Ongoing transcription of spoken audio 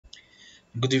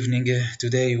Good evening.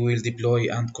 Today we will deploy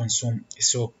and consume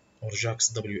SOAP or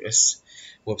JAX-WS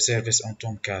web service on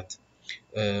Tomcat.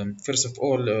 First of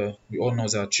all, we all know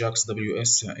that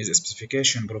JAX-WS is a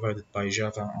specification provided by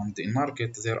Java, and in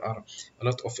market there are a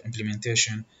lot of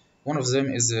implementation. One of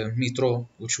them is Metro,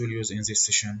 which we'll use in this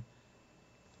session.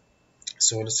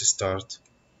 So let's start.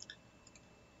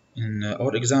 In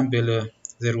our example,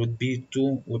 there would be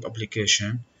two web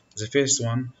applications. The first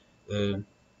one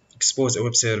expose a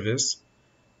web service,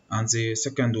 and the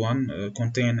second one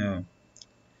contain a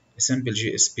simple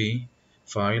JSP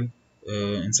file.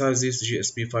 Inside this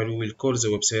JSP file, we will call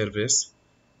the web service.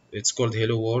 It's called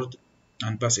hello world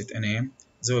and pass it a name.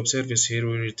 The web service here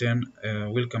will return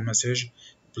a welcome message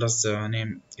plus the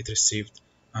name it received,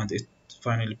 and it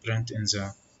finally print in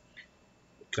the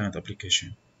client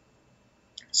application.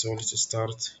 So let's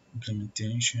start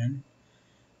implementation.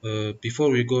 Before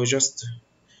we go,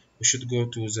 we should go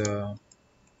to the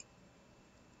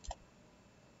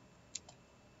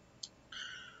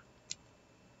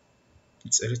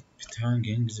it's a little bit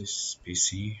hanging this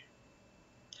PC.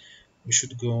 We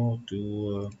should go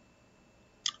to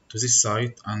this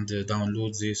site and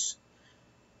download this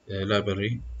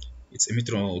library. It's a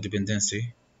Metro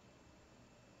dependency.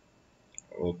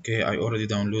 Okay, I already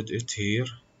download it here.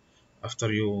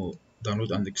 After you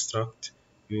download and extract,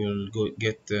 you will go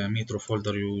get the Metro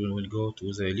folder. You will go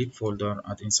to the lib folder,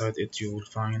 and inside it you will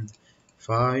find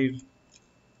 5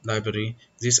 library.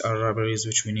 These are libraries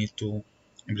which we need to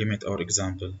implement our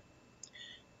example.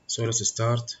 So let's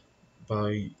start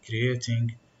by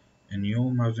creating a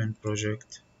new Maven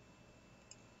project.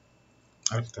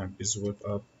 Archetype is web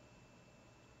app.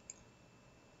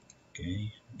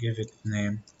 Okay, give it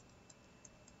name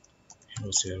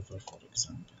hello server, for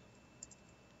example.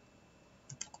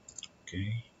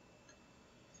 Okay,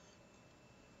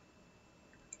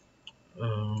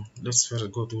 let's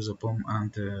first go to the POM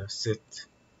and set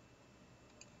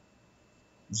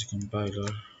the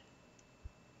compiler.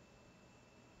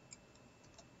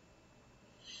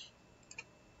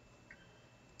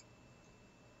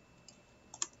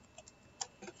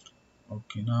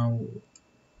 Okay, now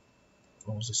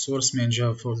the source main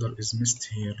Java folder is missed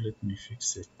here. Let me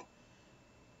fix it.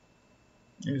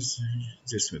 Yes,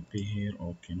 this would be here.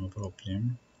 Okay, no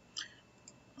problem.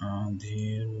 And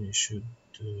here we should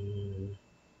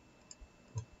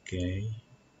okay.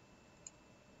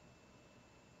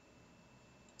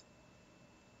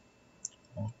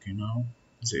 Okay, now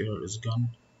the error is gone,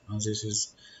 and this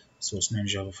is source main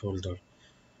Java folder.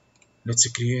 Let's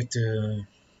create an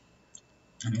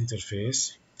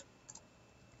interface.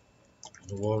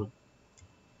 The word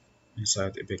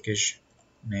inside a package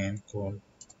name called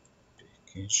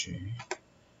package.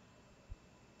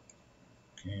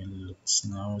 Okay, let's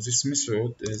now this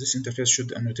method, this interface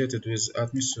should annotated with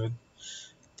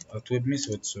web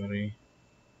method, sorry,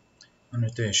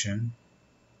 annotation,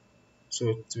 so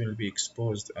it will be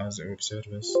exposed as a web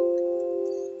service.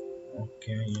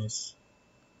 Okay, yes,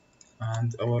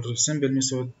 and our simple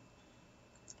method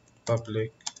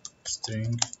public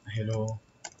string hello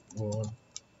world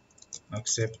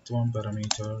accept one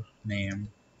parameter name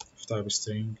of type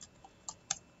string.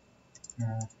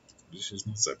 No, this is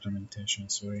not the implementation,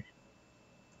 sorry.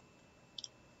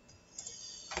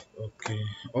 Okay,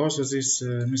 also this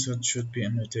method should be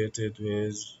annotated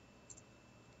with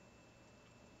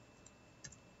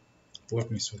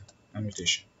web method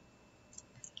annotation.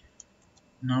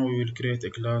 Now we will create a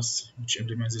class which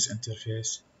implements this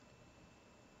interface.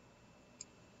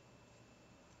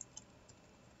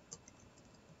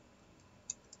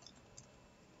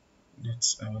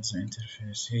 Let's add the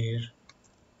interface here.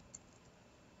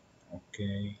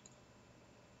 Okay,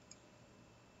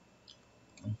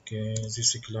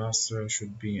 this class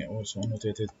should be also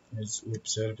annotated with web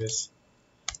service,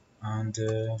 and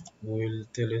we'll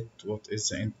tell it what is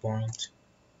the endpoint.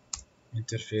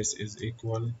 Interface is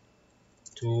equal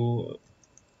to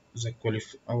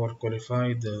our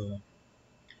qualified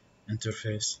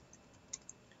interface.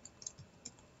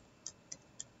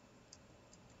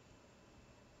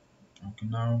 Okay,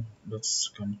 now let's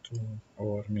come to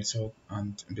our method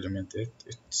and implement it.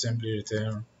 It simply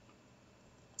return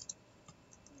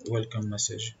welcome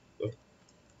message. Oh,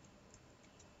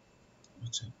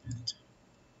 what's happened?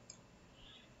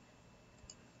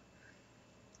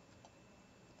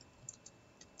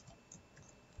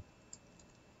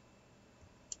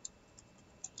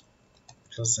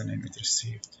 Plus the name it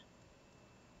received.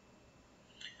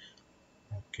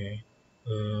 Okay,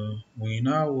 we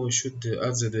now should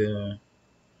add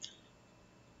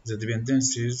the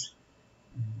dependencies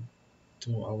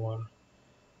to our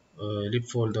lib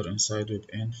folder inside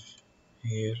webinf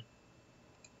here.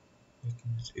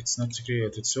 It's not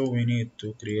created, so we need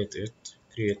to create it.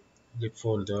 Create lib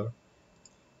folder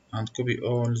and copy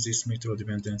all these metro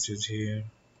dependencies here.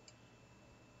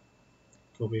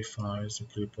 Copy files to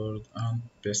clipboard and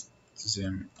paste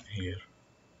them here.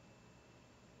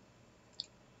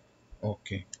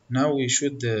 Okay, now we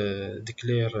should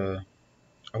declare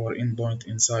our endpoint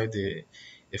inside a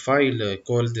file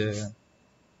called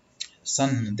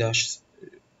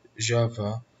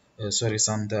sun-java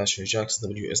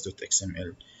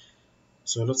sun-jax-ws.xml.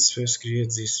 So let's first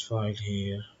create this file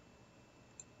here.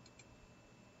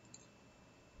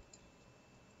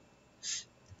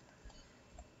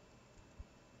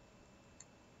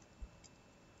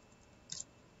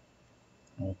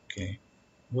 Okay,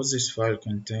 what this file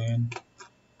contain?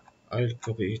 I'll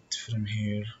copy it from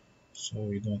here so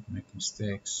we don't make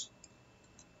mistakes.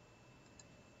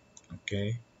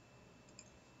 Okay,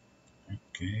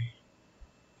 okay.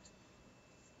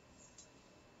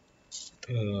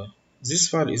 This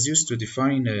file is used to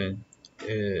define a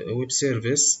web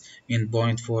service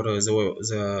endpoint for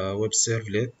the web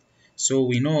servlet. So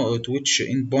we know at which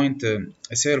endpoint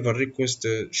a server request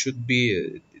should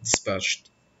be dispatched.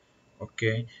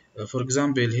 Okay. For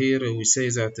example, here we say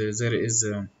that there is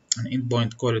an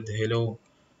endpoint called hello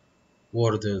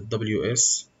world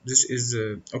WS. This is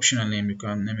optional name. You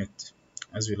can name it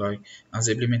as you like. And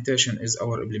the implementation is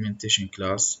our implementation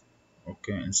class.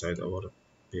 Okay, inside our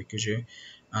package.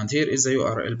 And here is the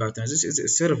URL pattern. This is a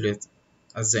servlet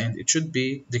at the end. It should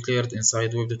be declared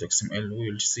inside web.xml.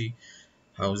 We will see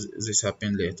how this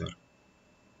happen later.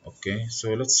 Okay,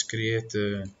 so let's create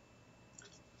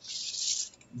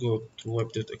go to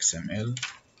web.xml.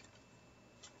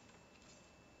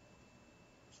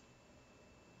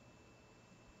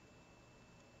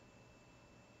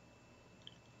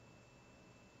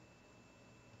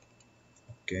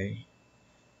 Okay,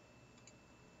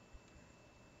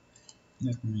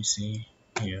 let me see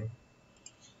here.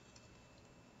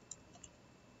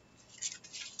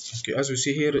 Okay, as you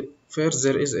see here, first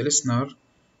there is a listener.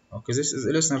 Okay, this is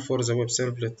a listener for the web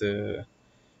servlet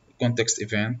context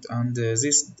event, and this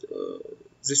is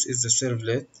the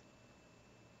servlet.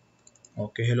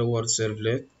 Okay, hello world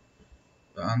servlet,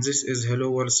 and this is hello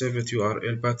world servlet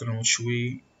URL pattern which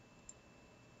we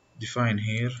define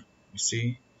here. You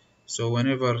see, so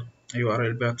whenever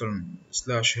URL pattern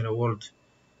slash hello world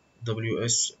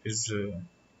WS is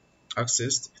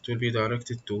accessed, it will be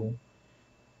directed to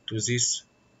this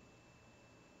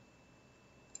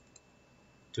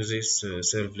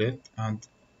servlet, and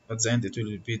at the end it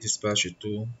will be dispatched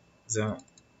to the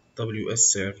WS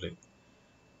servlet.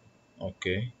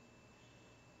 Okay,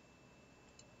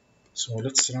 so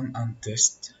let's run and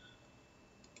test.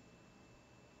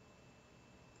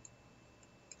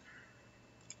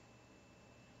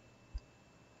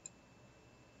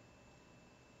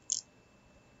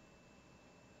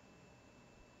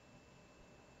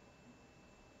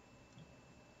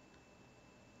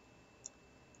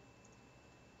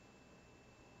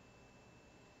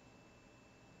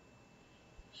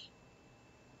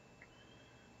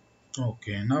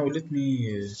 Okay, now let me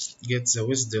get the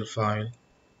WSDL file.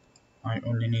 I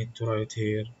only need to write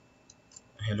here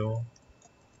hello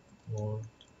world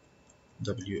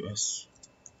WS.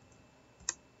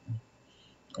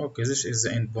 Okay, this is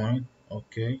the endpoint.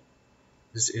 Okay,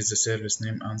 this is the service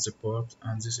name and the port,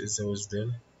 and this is the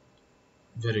WSDL.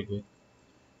 Very good.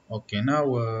 Okay,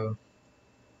 now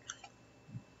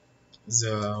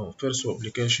the first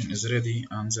application is ready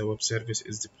and the web service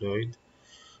is deployed.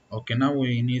 Okay, now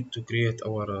we need to create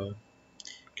our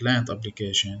client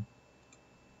application.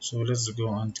 So let's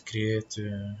go and create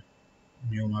a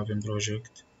new Maven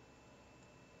project.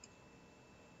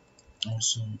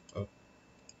 Also,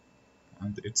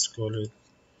 and it's called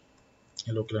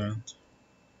hello client.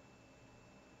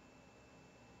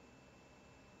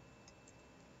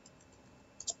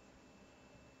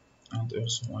 And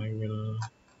also I will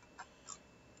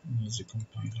use the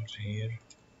compiler here.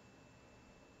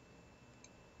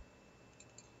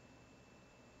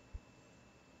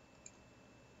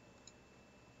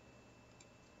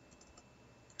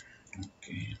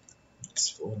 Okay, let's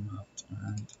format,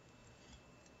 and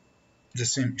the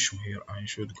same issue here. I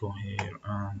should go here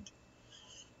and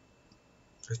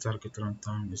the target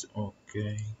runtime is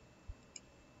okay.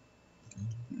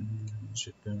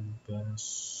 Japan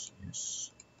pass,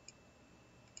 yes.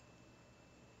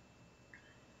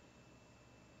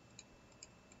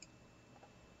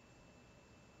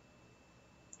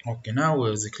 Okay, now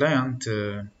the client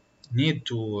need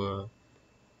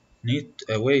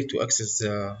a way to access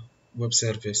the web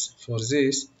service. For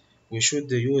this, we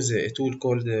should use a tool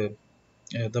called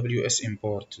WS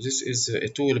import. This is a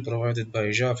tool provided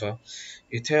by Java.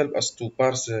 It helps us to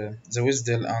parse the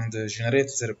WSDL and generate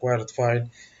the required file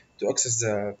to access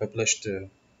the published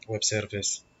web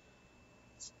service.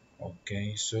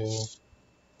 Okay, so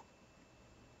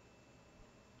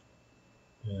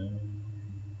um,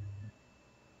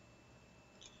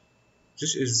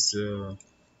 this is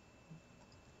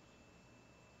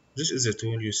a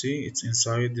tool. You see, it's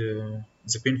inside the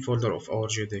bin folder of our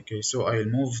JDK. So I'll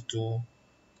move to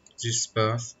this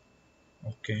path.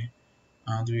 Okay,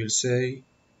 and we'll say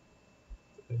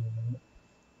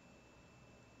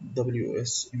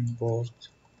WS import.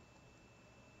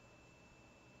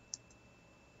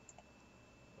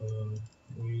 Uh,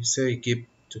 we say keep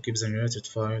to keep the generated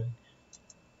file,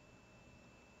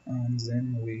 and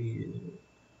then we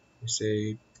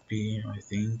say P. I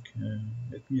think.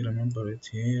 Let me remember it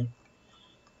here.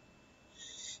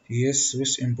 Yes,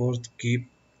 with import keep.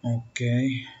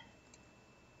 Okay.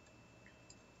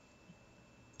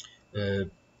 Uh,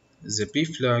 the P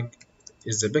flag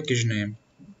is the package name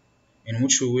in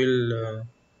which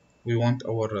we want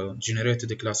our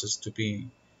generated classes to be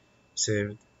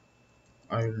saved.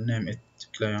 I will name it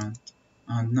client,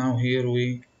 and now here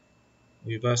we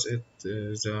pass it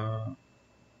the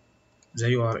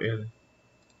URL.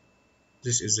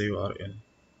 This is the URL.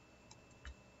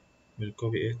 We'll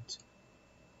copy it.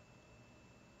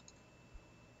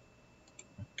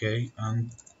 Okay, and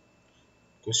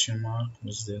question mark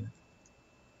with the.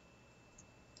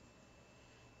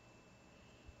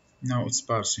 Now it's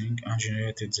parsing and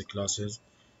generated the classes.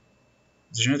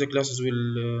 The generated classes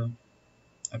will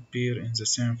appear in the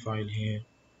same file here.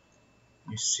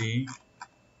 You see,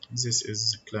 this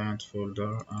is the client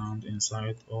folder, and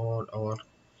inside all our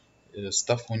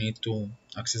stuff we need to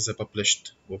access the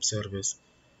published web service.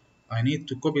 I need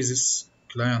to copy this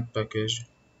client package,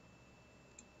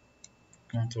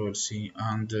 Ctrl C,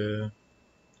 and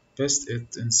paste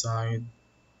it inside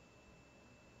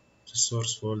the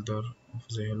source folder of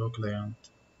the hello client.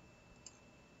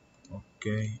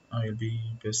 Okay, I'll be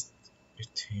paste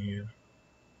it here.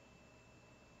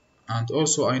 And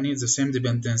also I need the same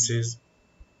dependencies.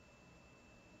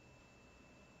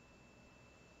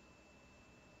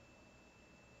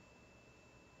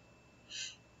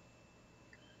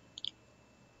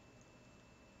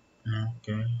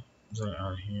 Okay, they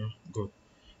are here. Good.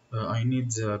 I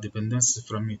need the dependencies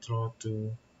from Metro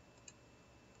to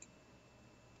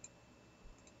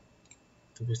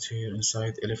put here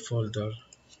inside elif folder.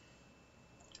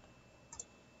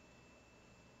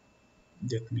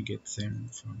 Let me get them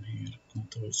from here.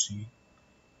 Ctrl C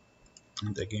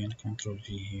and again Ctrl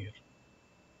V here.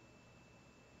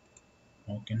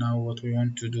 Okay, now what we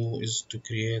want to do is to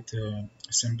create a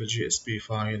simple JSP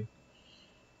file.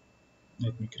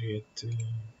 Let me create.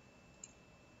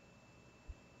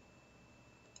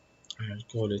 I'll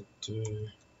call it,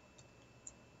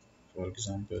 for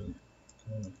example,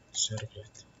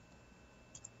 servlet.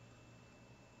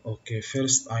 Okay,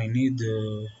 first I need.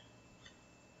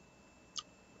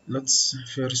 Let's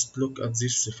first look at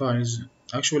these files.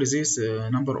 Actually, this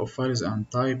number of files and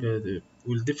type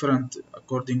will different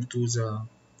according to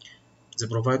the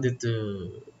provided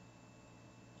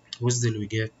WSDL we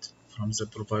get from the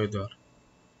provider.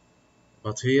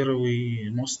 But here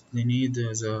we mostly need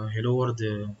the Hello World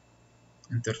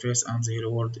interface and the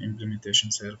Hello World implementation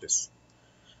service.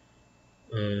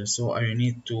 So I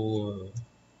need to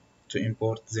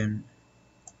import them.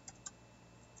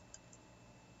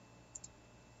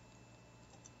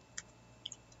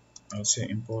 I'll say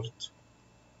import.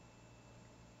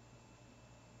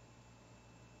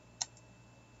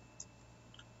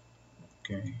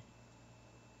 Okay.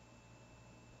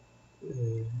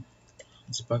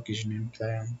 The package name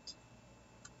client,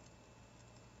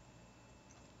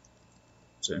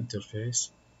 the interface,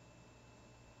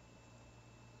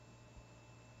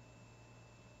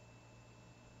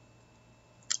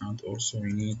 and also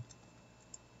we need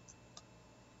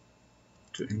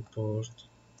to import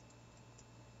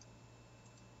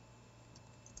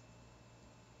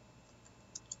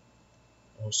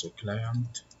also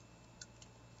client.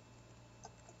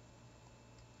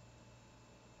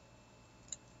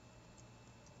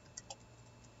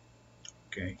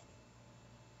 Okay,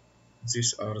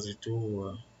 these are the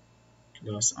two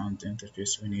class and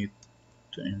interface we need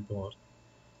to import.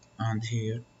 And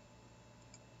here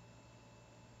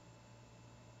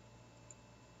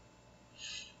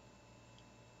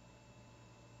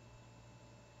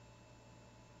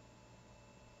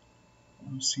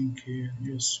I think here,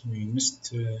 yes, we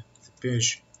missed the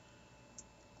page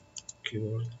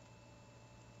keyword.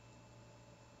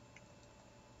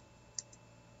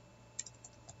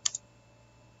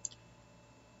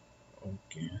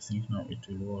 Okay, I think now it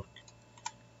will work.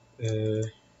 uh,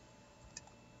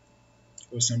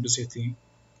 for simplicity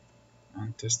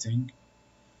and testing,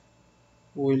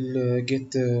 we'll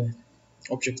get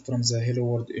object from the hello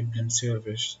world emblem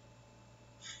service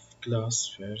class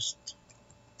first.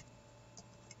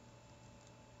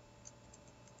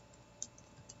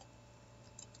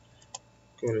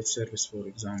 Call it service, for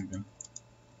example.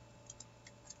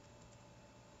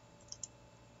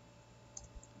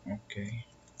 Okay,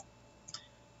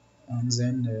 and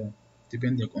then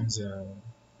depending on the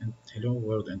hello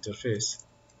world interface,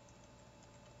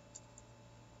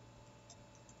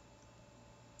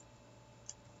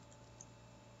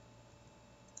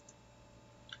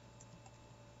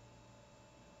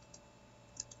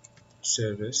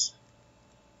 service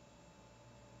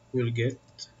will get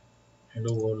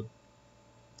hello world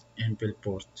emblem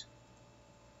port.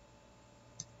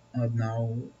 And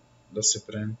now let's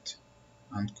print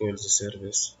and call the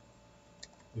service.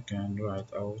 We can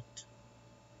write out,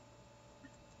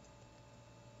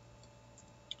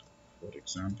 for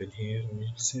example, here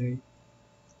we'll say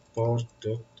port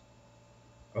dot,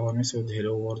 our method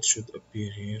hello world should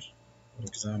appear here, for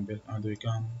example, and we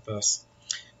can pass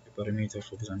a parameter,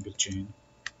 for example, chain.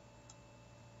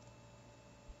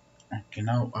 Okay,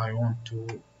 now I want to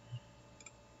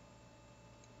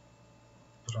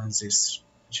run this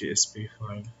GSP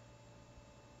file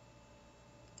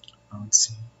and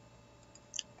see.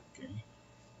 Okay,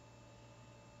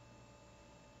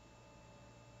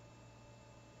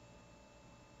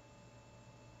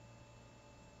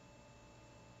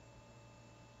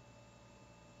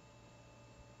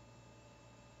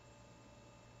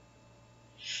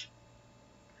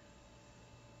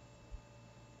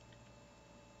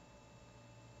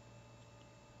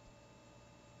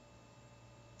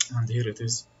 and here it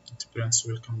is. It prints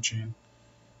welcome chain.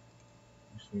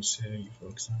 If we say, for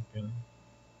example,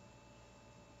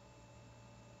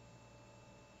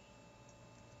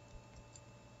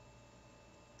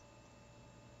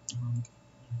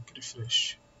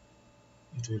 refresh,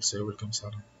 it will say welcome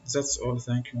Salam. That's all.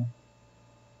 Thank you.